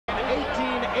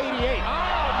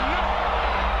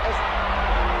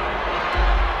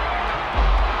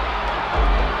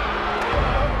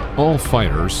All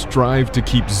fighters strive to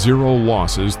keep 0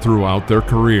 losses throughout their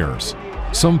careers.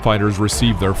 Some fighters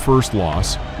receive their first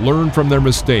loss, learn from their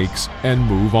mistakes, and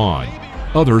move on.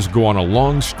 Others go on a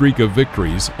long streak of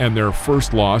victories, and their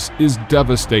first loss is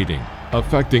devastating,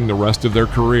 affecting the rest of their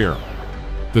career.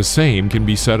 The same can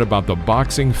be said about the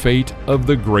boxing fate of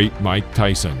the great Mike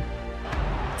Tyson.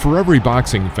 For every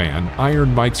boxing fan,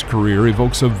 Iron Mike's career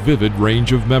evokes a vivid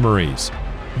range of memories.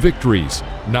 Victories,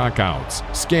 knockouts,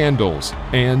 scandals,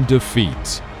 and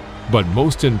defeats. But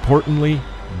most importantly,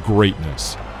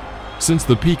 greatness. Since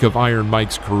the peak of Iron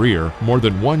Mike's career, more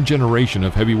than one generation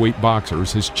of heavyweight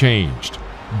boxers has changed,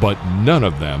 but none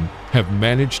of them have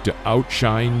managed to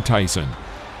outshine Tyson.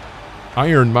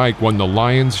 Iron Mike won the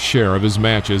lion's share of his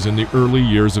matches in the early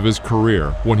years of his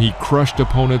career when he crushed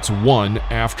opponents one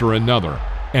after another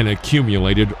and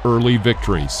accumulated early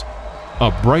victories. A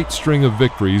bright string of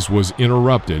victories was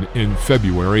interrupted in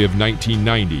February of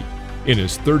 1990 in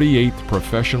his 38th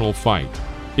professional fight.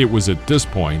 It was at this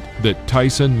point that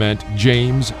Tyson met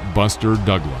James "Buster"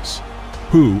 Douglas,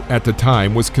 who at the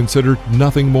time was considered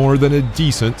nothing more than a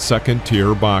decent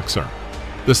second-tier boxer.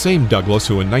 The same Douglas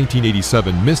who in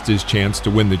 1987 missed his chance to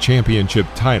win the championship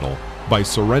title by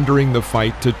surrendering the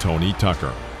fight to Tony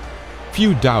Tucker.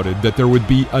 Few doubted that there would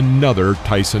be another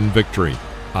Tyson victory.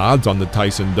 Odds on the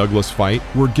Tyson-Douglas fight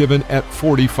were given at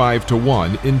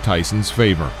 45-1 in Tyson's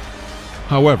favor.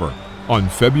 However, on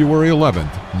February 11,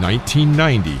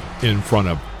 1990, in front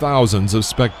of thousands of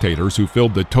spectators who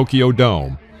filled the Tokyo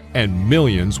Dome and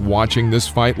millions watching this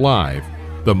fight live,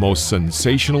 the most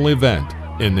sensational event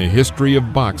in the history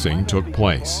of boxing took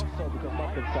place.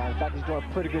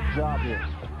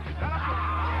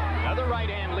 Another right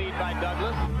hand lead by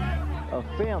Douglas.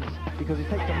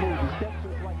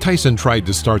 Tyson tried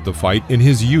to start the fight in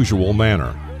his usual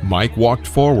manner. Mike walked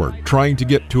forward, trying to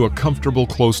get to a comfortable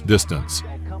close distance.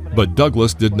 But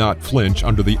Douglas did not flinch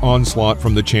under the onslaught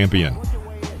from the champion.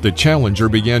 The challenger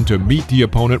began to meet the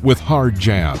opponent with hard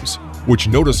jabs, which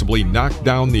noticeably knocked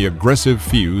down the aggressive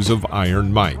fuse of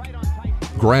Iron Mike.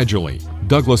 Gradually,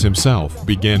 Douglas himself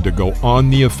began to go on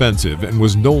the offensive and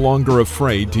was no longer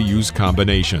afraid to use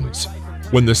combinations.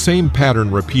 When the same pattern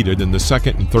repeated in the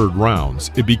second and third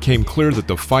rounds, it became clear that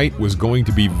the fight was going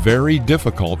to be very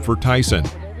difficult for Tyson,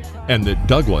 and that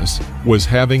Douglas was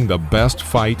having the best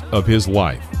fight of his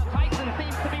life.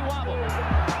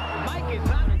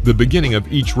 The beginning of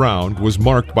each round was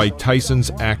marked by Tyson's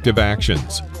active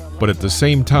actions, but at the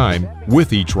same time,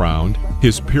 with each round,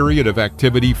 his period of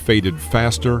activity faded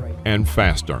faster and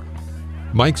faster.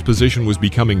 Mike's position was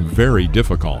becoming very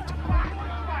difficult.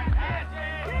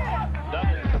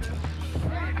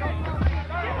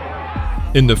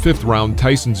 In the fifth round,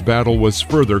 Tyson's battle was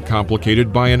further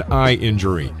complicated by an eye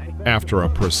injury after a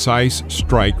precise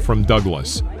strike from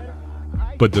Douglas.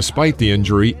 But despite the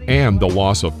injury and the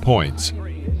loss of points,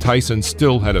 Tyson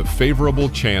still had a favorable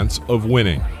chance of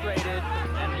winning.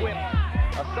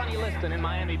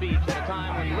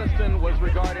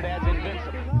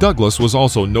 Douglas was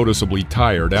also noticeably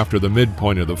tired after the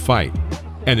midpoint of the fight,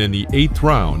 and in the 8th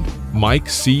round, Mike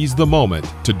seized the moment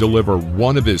to deliver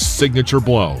one of his signature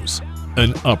blows,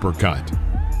 an uppercut.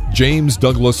 James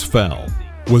Douglas fell,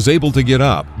 was able to get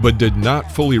up but did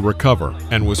not fully recover,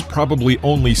 and was probably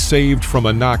only saved from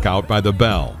a knockout by the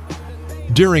bell.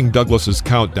 During Douglas's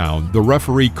countdown, the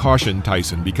referee cautioned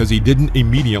Tyson because he didn't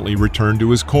immediately return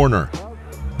to his corner.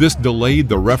 This delayed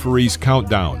the referee's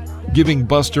countdown, giving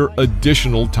Buster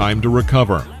additional time to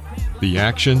recover. The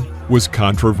action was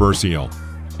controversial,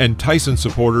 and Tyson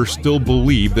supporters still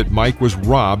believe that Mike was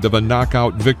robbed of a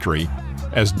knockout victory,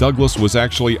 as Douglas was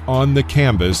actually on the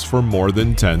canvas for more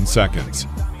than 10 seconds.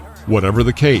 Whatever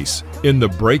the case, in the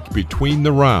break between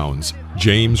the rounds,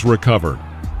 James recovered,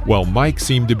 while Mike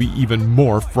seemed to be even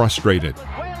more frustrated.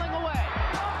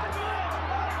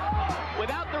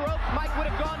 Without the ropes, Mike would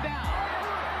have gone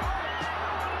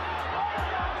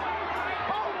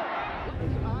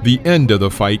down. The end of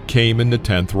the fight came in the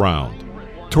 10th round.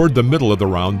 Toward the middle of the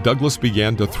round, Douglas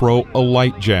began to throw a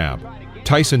light jab.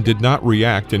 Tyson did not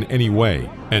react in any way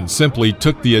and simply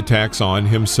took the attacks on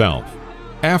himself.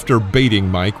 After baiting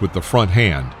Mike with the front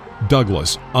hand,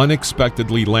 Douglas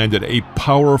unexpectedly landed a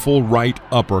powerful right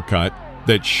uppercut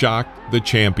that shocked the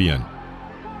champion.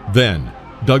 Then,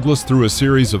 Douglas threw a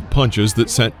series of punches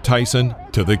that sent Tyson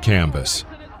to the canvas.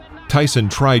 Tyson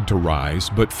tried to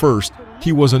rise, but first,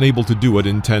 he wasn't able to do it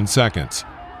in 10 seconds.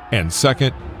 And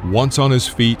second, once on his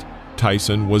feet,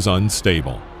 Tyson was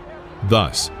unstable.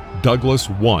 Thus, Douglas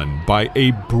won by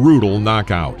a brutal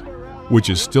knockout, which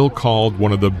is still called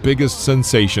one of the biggest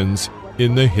sensations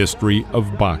in the history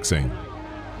of boxing.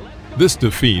 This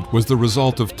defeat was the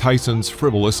result of Tyson's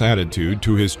frivolous attitude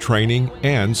to his training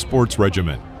and sports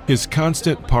regimen, his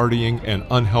constant partying and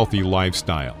unhealthy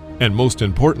lifestyle, and most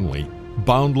importantly,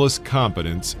 boundless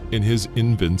confidence in his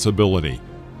invincibility.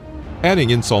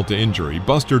 Adding insult to injury,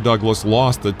 Buster Douglas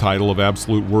lost the title of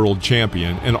Absolute World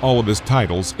Champion and all of his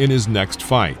titles in his next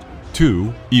fight,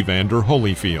 to Evander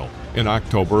Holyfield, in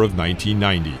October of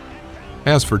 1990.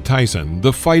 As for Tyson,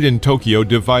 the fight in Tokyo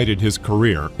divided his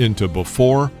career into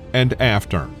before and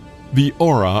after. The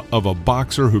aura of a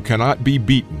boxer who cannot be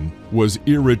beaten was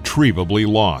irretrievably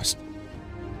lost.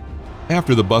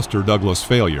 After the Buster Douglas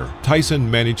failure, Tyson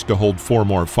managed to hold 4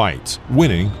 more fights,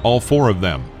 winning all 4 of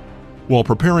them. While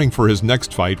preparing for his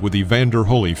next fight with Evander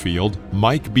Holyfield,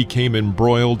 Mike became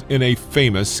embroiled in a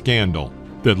famous scandal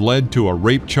that led to a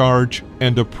rape charge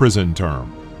and a prison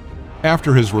term.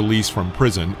 After his release from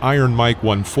prison, Iron Mike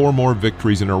won 4 more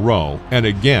victories in a row and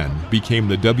again became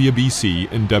the WBC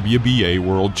and WBA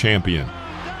world champion.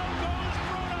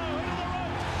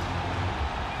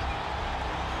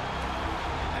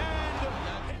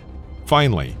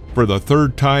 Finally, for the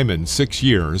 3rd time in 6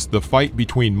 years, the fight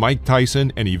between Mike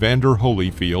Tyson and Evander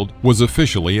Holyfield was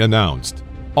officially announced.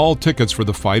 All tickets for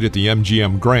the fight at the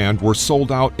MGM Grand were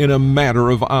sold out in a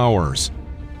matter of hours.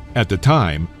 At the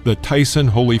time, the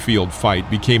Tyson-Holyfield fight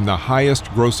became the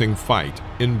highest-grossing fight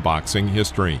in boxing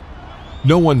history.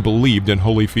 No one believed in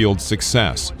Holyfield's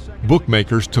success.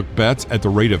 Bookmakers took bets at the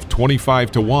rate of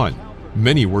 25-1.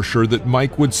 Many were sure that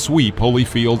Mike would sweep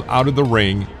Holyfield out of the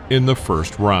ring in the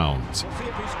first rounds.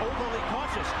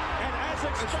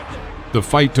 The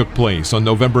fight took place on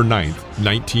November 9,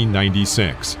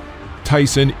 1996.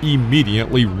 Tyson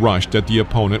immediately rushed at the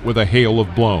opponent with a hail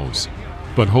of blows.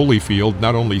 But Holyfield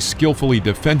not only skillfully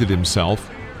defended himself,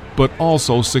 but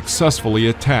also successfully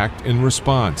attacked in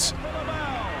response. He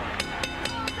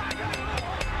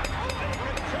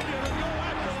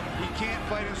can't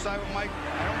fight inside with Mike.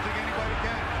 I don't think anybody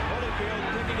can. Holyfield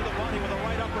kicking to the body with a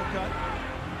right uppercut.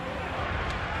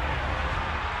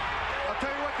 I'll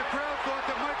tell you what, the crowd thought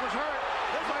that Mike was hurt.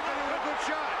 This might be a good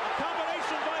shot.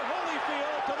 Combination by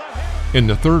Holyfield to the head. In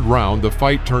the 3rd round, the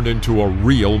fight turned into a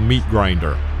real meat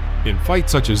grinder. In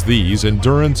fights such as these,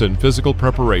 endurance and physical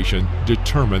preparation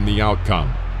determine the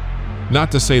outcome.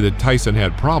 Not to say that Tyson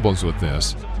had problems with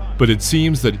this, but it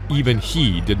seems that even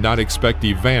he did not expect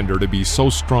Evander to be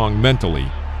so strong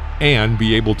mentally and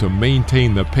be able to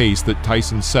maintain the pace that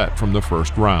Tyson set from the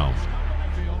 1st round.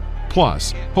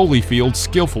 Plus, Holyfield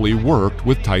skillfully worked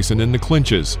with Tyson in the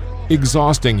clinches,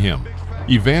 exhausting him.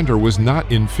 Evander was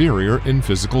not inferior in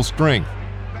physical strength,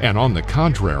 and on the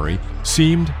contrary,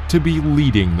 seemed to be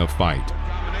leading the fight.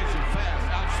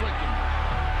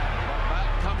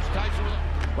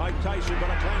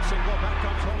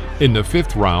 In the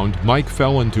 5th round, Mike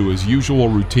fell into his usual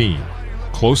routine: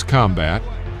 close combat,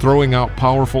 throwing out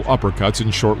powerful uppercuts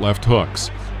and short left hooks,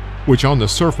 which on the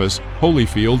surface,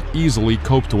 Holyfield easily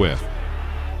coped with.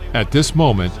 At this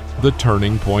moment, the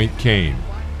turning point came.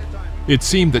 It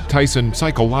seemed that Tyson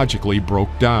psychologically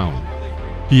broke down.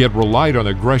 He had relied on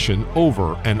aggression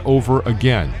over and over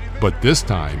again, but this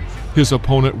time, his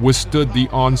opponent withstood the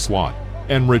onslaught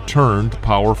and returned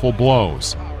powerful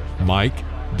blows. Mike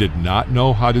did not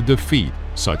know how to defeat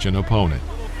such an opponent.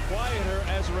 Quieter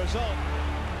as a result.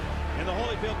 In the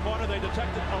Holyfield corner, they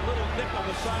detected a little nick on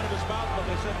the side of his mouth, but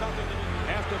they said nothing to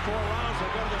me. After 4 rounds,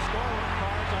 they go to the scoring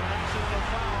cards on an accidental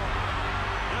foul.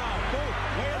 Now, both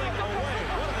wailing away.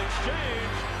 What an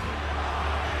exchange.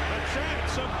 The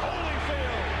chance of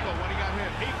Holyfield. But when he got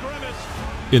hit, He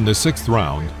grimaced. In the 6th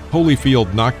round,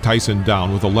 Holyfield knocked Tyson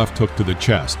down with a left hook to the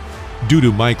chest, due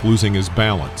to Mike losing his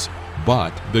balance,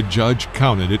 but the judge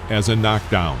counted it as a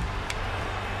knockdown.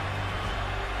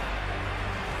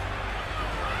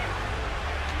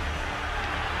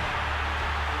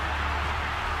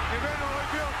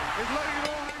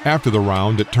 After the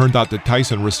round, it turned out that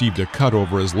Tyson received a cut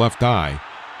over his left eye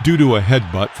due to a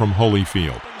headbutt from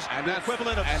Holyfield. And the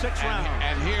equivalent of 6 rounds.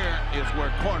 And here is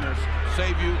where corners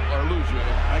save you or lose you.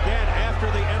 Again, after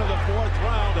the end of the 4th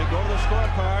round, they go to the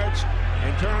scorecards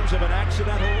in terms of an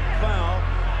accidental foul.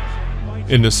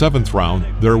 In the 7th round,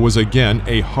 there was again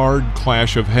a hard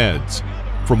clash of heads,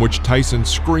 from which Tyson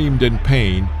screamed in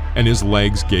pain and his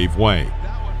legs gave way.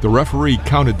 The referee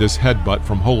counted this headbutt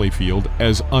from Holyfield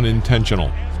as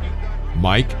unintentional.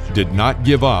 Mike did not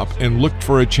give up and looked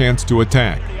for a chance to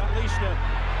attack.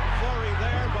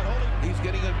 He's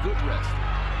getting a good rest.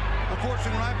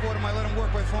 unfortunately, when I fought him, I let him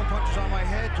work by throwing punches on my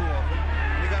head too often,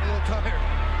 and he got a little tired.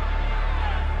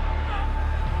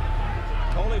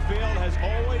 Holyfield has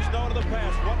always known in the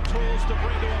past what tools to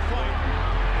bring to a fight,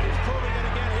 and he's proving it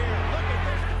again here. Look at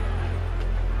this.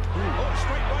 Oh,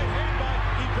 straight right hand.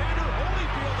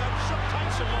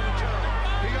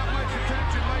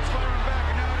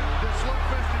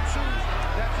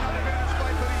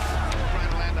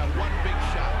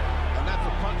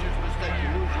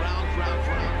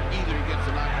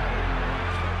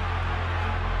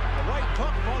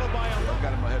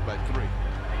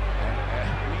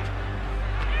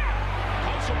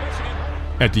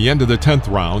 At the end of the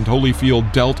 10th round,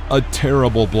 Holyfield dealt a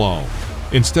terrible blow.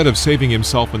 Instead of saving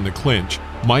himself in the clinch,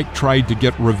 Mike tried to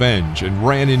get revenge and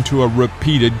ran into a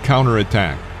repeated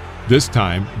counterattack. This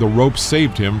time, the rope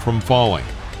saved him from falling.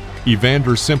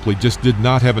 Evander simply just did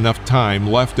not have enough time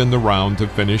left in the round to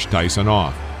finish Tyson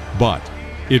off. But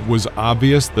it was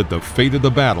obvious that the fate of the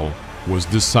battle was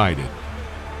decided.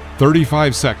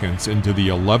 35 seconds into the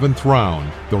 11th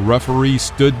round, the referee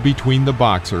stood between the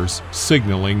boxers,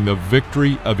 signaling the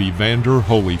victory of Evander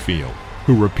Holyfield,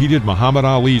 who repeated Muhammad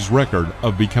Ali's record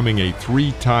of becoming a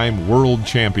 3-time world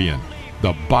champion.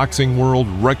 The boxing world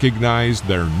recognized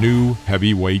their new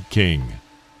heavyweight king.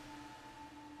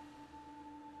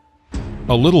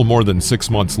 A little more than 6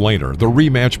 months later, the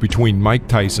rematch between Mike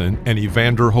Tyson and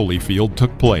Evander Holyfield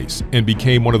took place and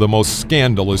became one of the most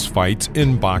scandalous fights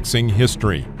in boxing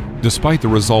history. Despite the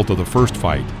result of the first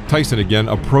fight, Tyson again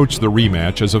approached the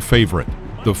rematch as a favorite.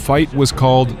 The fight was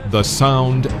called The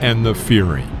Sound and the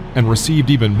Fury and received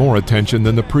even more attention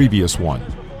than the previous one,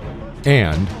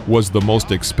 and was the most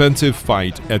expensive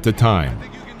fight at the time.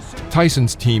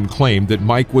 Tyson's team claimed that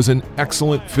Mike was in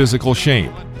excellent physical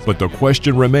shape, but the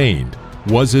question remained,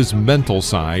 was his mental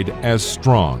side as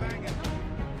strong?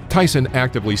 Tyson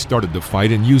actively started the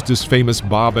fight and used his famous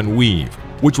bob and weave,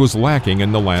 which was lacking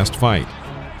in the last fight.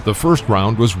 The first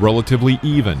round was relatively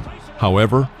even.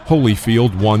 However,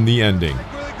 Holyfield won the ending.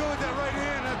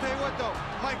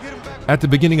 At the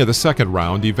beginning of the second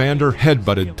round, Evander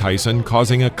headbutted Tyson,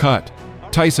 causing a cut.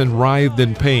 Tyson writhed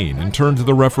in pain and turned to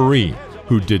the referee,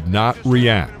 who did not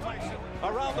react.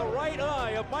 Around the right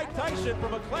eye of Mike Tyson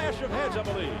from a clash of heads, I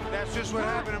believe. That's just what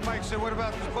happened. And Mike said, what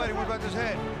about this buddy? What about this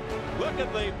head? Look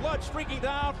at the blood streaking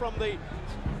down from the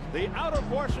outer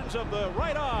portions of the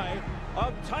right eye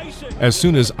of Tyson. As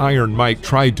soon as Iron Mike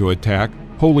tried to attack,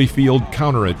 Holyfield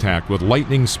counterattacked with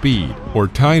lightning speed or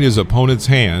tied his opponent's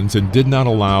hands and did not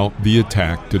allow the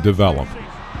attack to develop.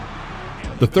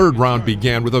 The third round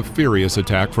began with a furious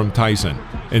attack from Tyson,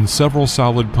 and several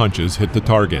solid punches hit the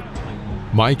target.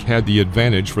 Mike had the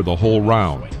advantage for the whole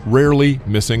round, rarely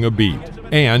missing a beat,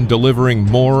 and delivering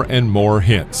more and more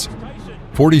hits.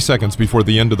 40 seconds before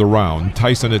the end of the round,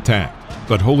 Tyson attacked,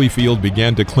 but Holyfield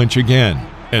began to clinch again,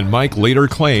 and Mike later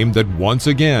claimed that once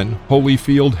again,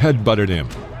 Holyfield headbutted him.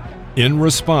 In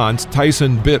response,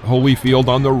 Tyson bit Holyfield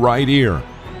on the right ear,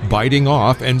 biting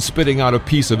off and spitting out a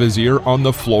piece of his ear on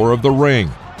the floor of the ring.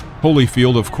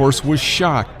 Holyfield, of course, was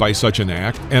shocked by such an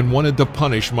act and wanted to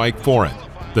punish Mike for it.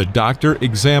 The doctor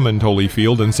examined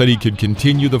Holyfield and said he could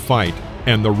continue the fight,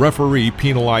 and the referee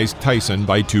penalized Tyson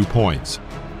by 2 points.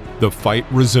 The fight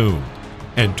resumed,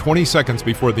 and 20 seconds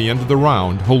before the end of the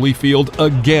round, Holyfield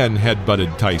again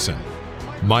headbutted Tyson.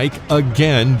 Mike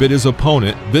again bit his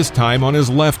opponent, this time on his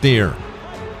left ear.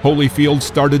 Holyfield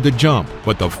started to jump,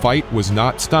 but the fight was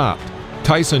not stopped.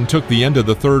 Tyson took the end of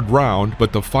the third round,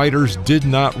 but the fighters did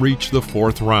not reach the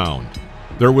fourth round.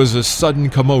 There was a sudden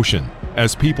commotion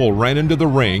as people ran into the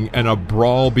ring and a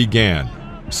brawl began.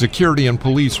 Security and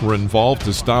police were involved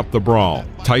to stop the brawl.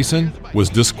 Tyson was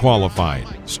disqualified,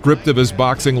 stripped of his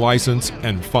boxing license,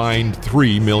 and fined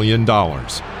 $3 million.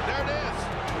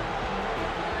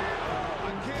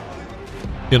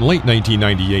 In late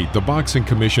 1998, the Boxing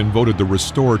Commission voted to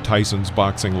restore Tyson's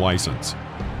boxing license.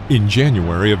 In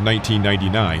January of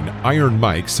 1999, Iron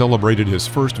Mike celebrated his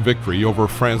first victory over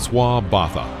Francois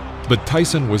Botha, but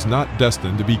Tyson was not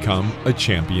destined to become a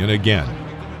champion again.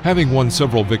 Having won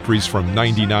several victories from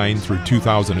 '99 through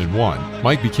 2001,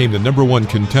 Mike became the #1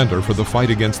 contender for the fight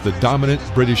against the dominant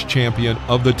British champion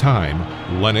of the time,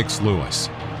 Lennox Lewis.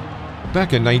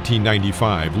 Back in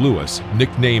 1995, Lewis,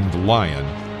 nicknamed Lion,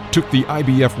 took the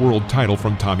IBF World title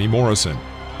from Tommy Morrison,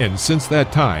 and since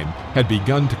that time had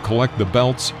begun to collect the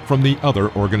belts from the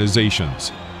other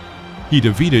organizations. He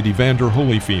defeated Evander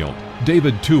Holyfield,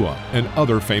 David Tua, and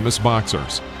other famous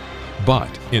boxers. But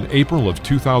in April of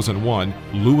 2001,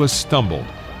 Lewis stumbled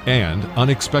and,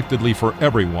 unexpectedly for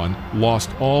everyone,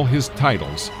 lost all his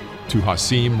titles to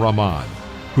Hasim Rahman,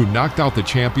 who knocked out the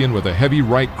champion with a heavy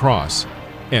right cross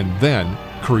and then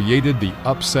created the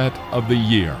upset of the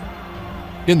year.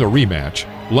 In the rematch,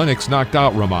 Lennox knocked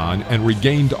out Rahman and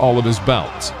regained all of his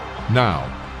belts.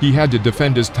 Now, he had to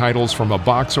defend his titles from a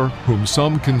boxer whom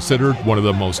some considered one of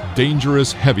the most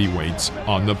dangerous heavyweights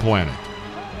on the planet.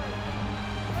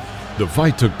 The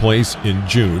fight took place in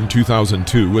June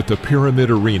 2002 at the Pyramid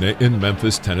Arena in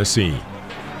Memphis, Tennessee.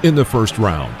 In the first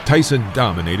round, Tyson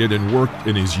dominated and worked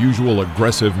in his usual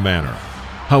aggressive manner.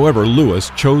 However, Lewis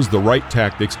chose the right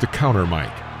tactics to counter Mike.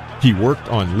 He worked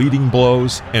on leading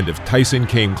blows, and if Tyson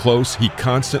came close, he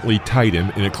constantly tied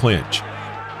him in a clinch.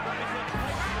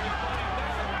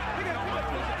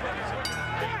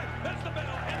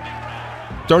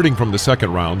 Starting from the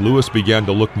second round, Lewis began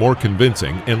to look more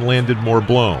convincing and landed more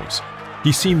blows.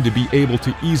 He seemed to be able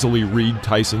to easily read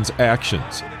Tyson's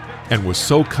actions and was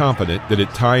so confident that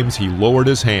at times he lowered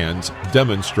his hands,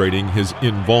 demonstrating his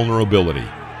invulnerability.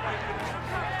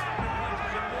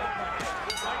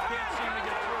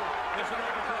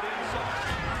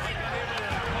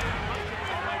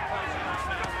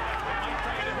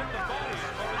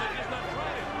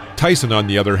 Tyson, on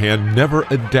the other hand, never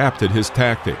adapted his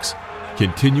tactics,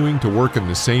 continuing to work in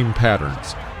the same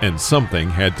patterns, and something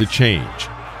had to change.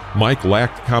 Mike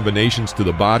lacked combinations to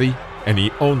the body, and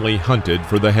he only hunted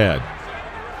for the head.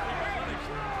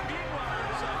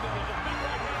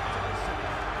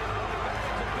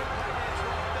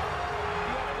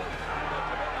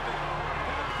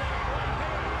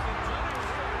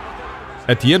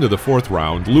 At the end of the fourth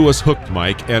round, Lewis hooked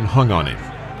Mike and hung on him.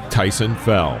 Tyson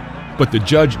fell. But the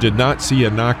judge did not see a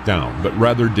knockdown, but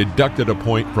rather deducted a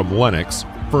point from Lennox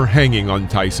for hanging on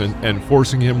Tyson and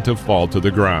forcing him to fall to the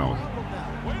ground.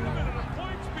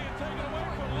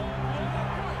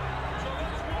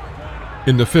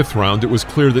 In the fifth round, it was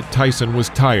clear that Tyson was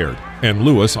tired, and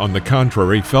Lewis, on the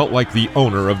contrary, felt like the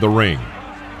owner of the ring.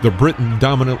 The Briton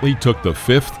dominantly took the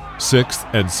fifth, sixth,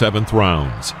 and seventh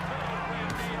rounds.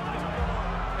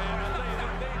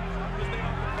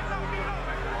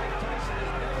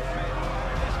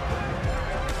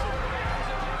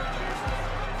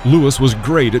 Lewis was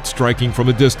great at striking from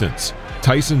a distance.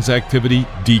 Tyson's activity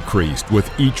decreased with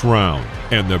each round,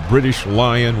 and the British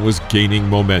Lion was gaining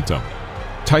momentum.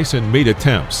 Tyson made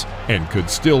attempts and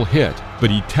could still hit, but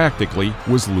he tactically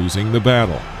was losing the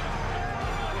battle.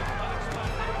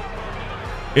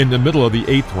 In the middle of the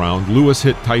eighth round, Lewis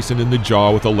hit Tyson in the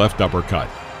jaw with a left uppercut.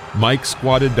 Mike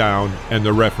squatted down, and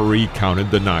the referee counted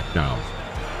the knockdown.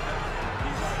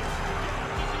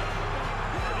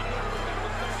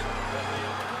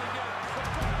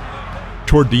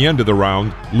 Toward the end of the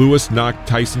round, Lewis knocked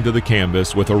Tyson to the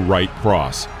canvas with a right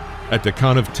cross. At the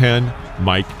count of 10,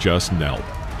 Mike just knelt.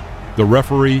 The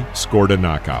referee scored a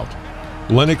knockout.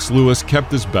 Lennox Lewis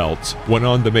kept his belts, went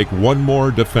on to make one more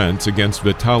defense against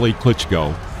Vitaly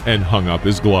Klitschko, and hung up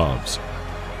his gloves.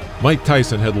 Mike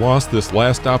Tyson had lost this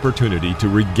last opportunity to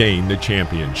regain the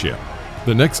championship.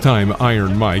 The next time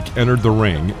Iron Mike entered the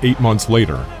ring 8 months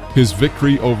later, his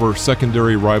victory over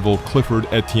secondary rival Clifford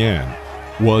Etienne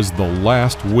was the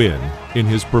last win in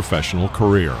his professional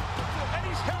career. And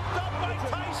he's helped up by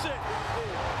Tyson.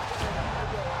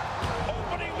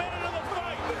 Opening minute of the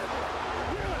fight.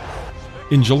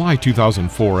 In July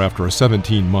 2004, after a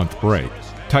 17-month break,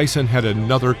 Tyson had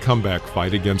another comeback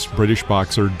fight against British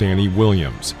boxer Danny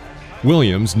Williams.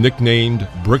 Williams, nicknamed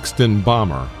Brixton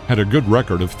Bomber, had a good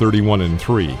record of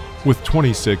 31-3 with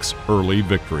 26 early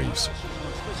victories.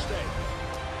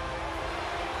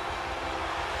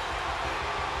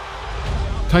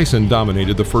 Tyson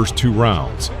dominated the first 2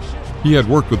 rounds. He had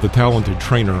worked with the talented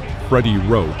trainer Freddie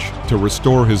Roach to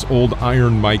restore his old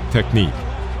Iron Mike technique.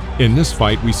 In this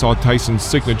fight, we saw Tyson's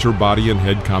signature body and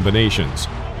head combinations,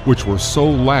 which were so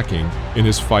lacking in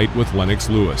his fight with Lennox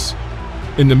Lewis.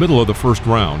 In the middle of the first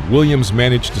round, Williams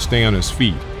managed to stay on his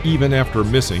feet, even after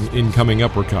missing incoming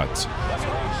uppercuts.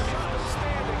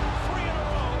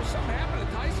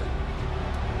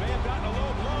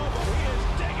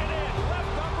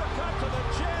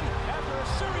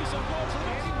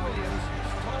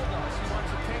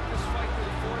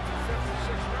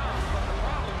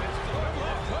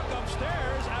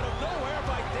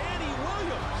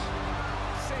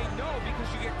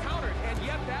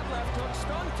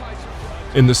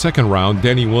 In the second round,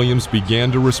 Danny Williams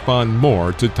began to respond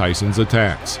more to Tyson's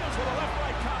attacks.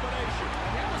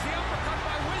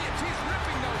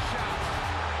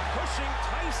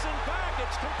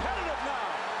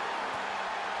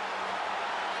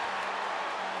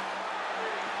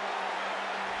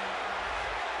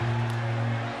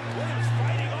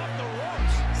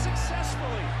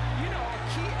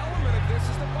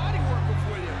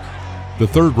 The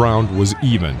third round was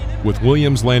even, with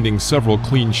Williams landing several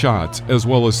clean shots as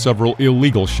well as several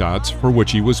illegal shots for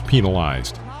which he was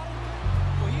penalized.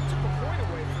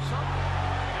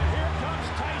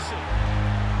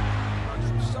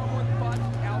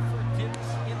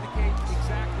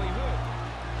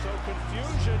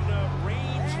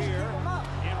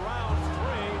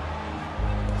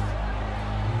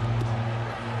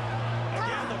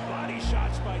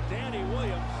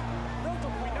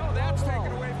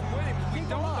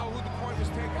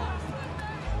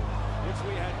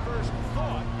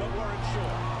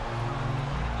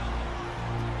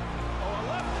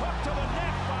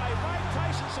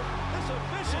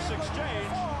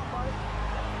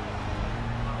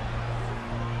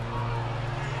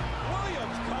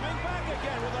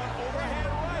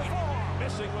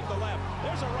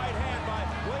 There's a right hand by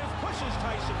Williams, pushes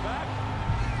Tyson back.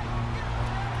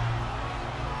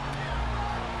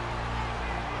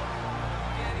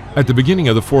 At the beginning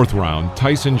of the fourth round,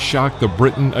 Tyson shocked the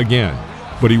Briton again,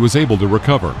 but he was able to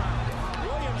recover.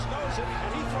 Williams knows it,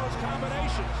 and he throws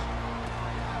combinations.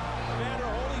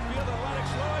 Evander Holyfield and Lennox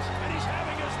Lewis, and he's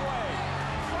having his way.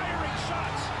 Firing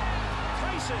shots.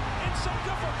 Tyson in some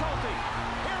difficulty.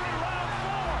 Here in round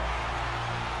 4.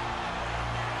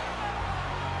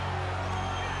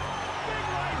 Big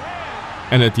right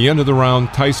hand. And at the end of the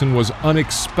round, Tyson was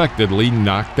unexpectedly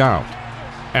knocked out.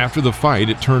 After the fight,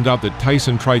 it turned out that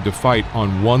Tyson tried to fight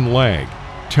on one leg,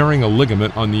 tearing a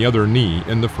ligament on the other knee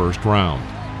in the first round.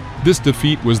 This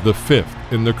defeat was the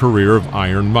 5th in the career of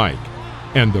Iron Mike,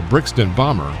 and the Brixton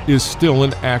Bomber is still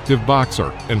an active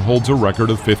boxer and holds a record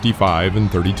of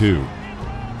 55-32.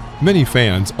 Many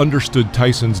fans understood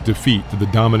Tyson's defeat to the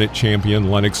dominant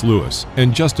champion Lennox Lewis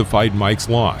and justified Mike's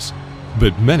loss,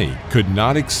 but many could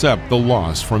not accept the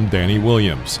loss from Danny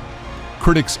Williams.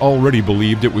 Critics already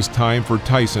believed it was time for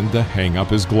Tyson to hang up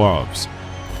his gloves.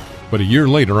 But a year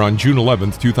later, on June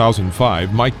 11,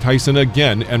 2005, Mike Tyson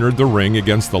again entered the ring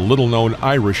against the little-known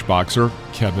Irish boxer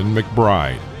Kevin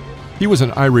McBride. He was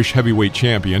an Irish heavyweight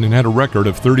champion and had a record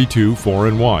of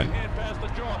 32-4-1. Hand past the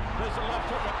jaw. There's the left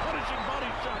hook, a punishing body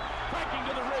shot. Cracking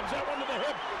to the ribs, that one to the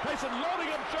hip. Tyson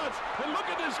loading up shots. And look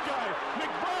at this guy.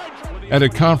 McBride. At a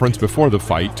conference before the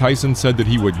fight, Tyson said that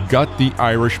he would gut the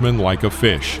Irishman like a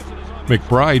fish.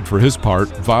 McBride, for his part,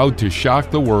 vowed to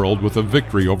shock the world with a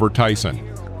victory over Tyson.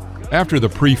 After the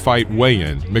pre-fight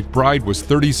weigh-in, McBride was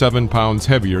 37 pounds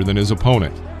heavier than his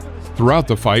opponent. Throughout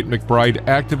the fight, McBride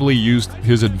actively used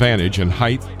his advantage in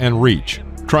height and reach,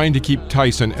 trying to keep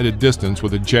Tyson at a distance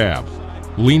with a jab,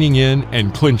 leaning in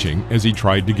and clinching as he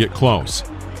tried to get close.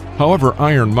 However,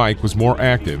 Iron Mike was more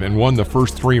active and won the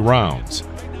first 3 rounds.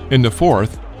 In the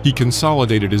fourth, he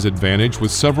consolidated his advantage with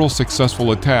several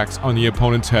successful attacks on the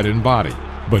opponent's head and body,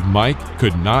 but Mike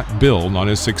could not build on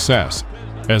his success,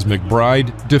 as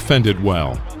McBride defended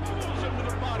well.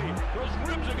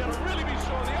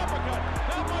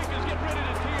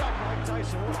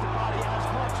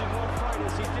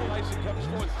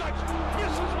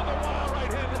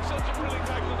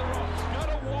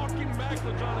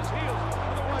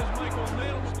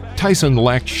 Tyson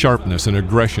lacked sharpness and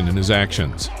aggression in his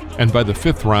actions, and by the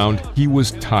 5th round, he was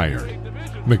tired.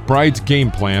 McBride's game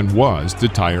plan was to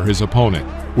tire his opponent,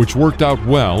 which worked out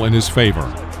well in his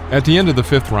favor. At the end of the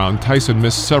 5th round, Tyson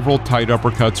missed several tight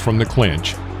uppercuts from the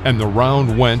clinch, and the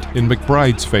round went in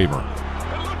McBride's favor.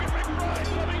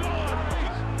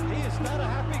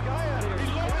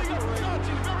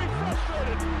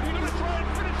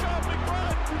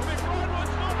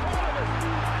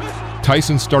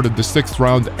 Tyson started the 6th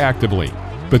round actively,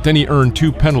 but then he earned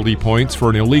 2 penalty points for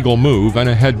an illegal move and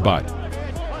a headbutt.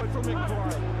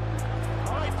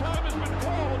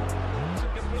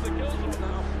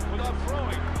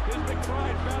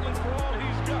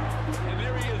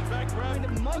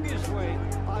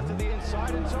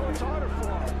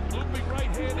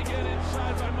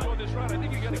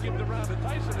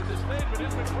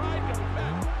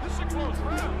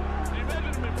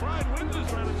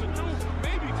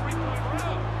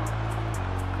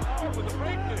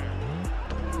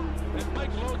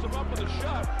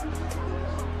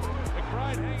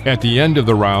 At the end of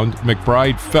the round,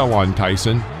 McBride fell on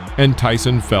Tyson, and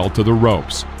Tyson fell to the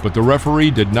ropes, but the referee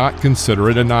did not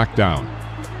consider it a knockdown.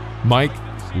 Mike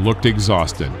looked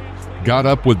exhausted, got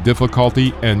up with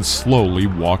difficulty, and slowly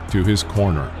walked to his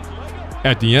corner.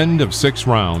 At the end of 6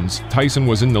 rounds, Tyson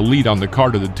was in the lead on the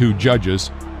card of the 2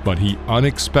 judges, but he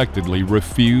unexpectedly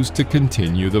refused to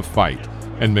continue the fight,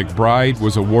 and McBride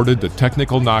was awarded the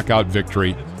technical knockout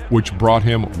victory, which brought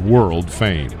him world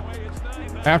fame.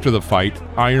 After the fight,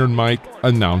 Iron Mike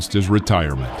announced his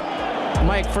retirement.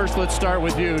 Mike, first let's start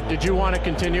with you. Did you want to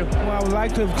continue? Well, I would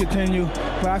like to continue,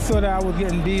 but I saw that I was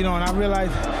getting beat on. I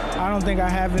realized I don't think I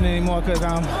have it anymore because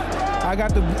I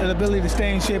got the ability to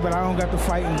stay in shape, but I don't got the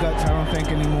fighting guts, I don't think,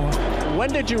 anymore.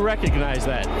 When did you recognize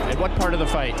that? At what part of the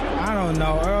fight? I don't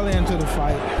know. Early into the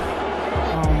fight.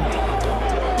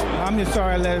 I'm just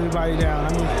sorry I let everybody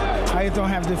down. I just don't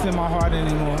have this in my heart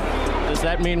anymore. Does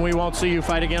that mean we won't see you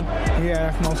fight again?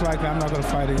 Yeah, most likely I'm not going to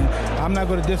fight again. I'm not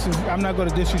going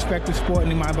to disrespect the sport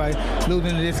anymore by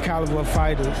losing to this caliber of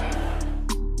fighters.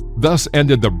 Thus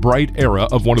ended the bright era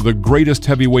of one of the greatest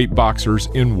heavyweight boxers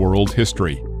in world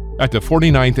history. At the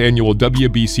 49th annual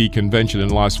WBC convention in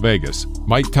Las Vegas,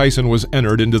 Mike Tyson was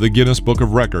entered into the Guinness Book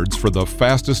of Records for the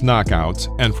fastest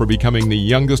knockouts and for becoming the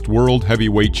youngest world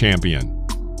heavyweight champion.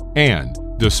 And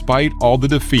despite all the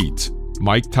defeats,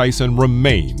 Mike Tyson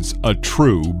remains a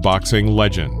true boxing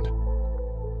legend.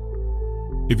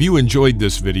 If you enjoyed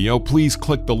this video, please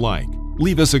click the like,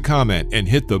 leave us a comment, and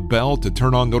hit the bell to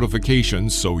turn on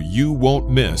notifications so you won't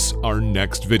miss our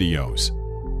next videos.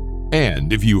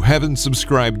 And if you haven't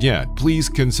subscribed yet, please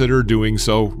consider doing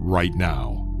so right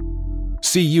now.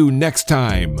 See you next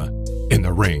time in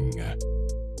the ring.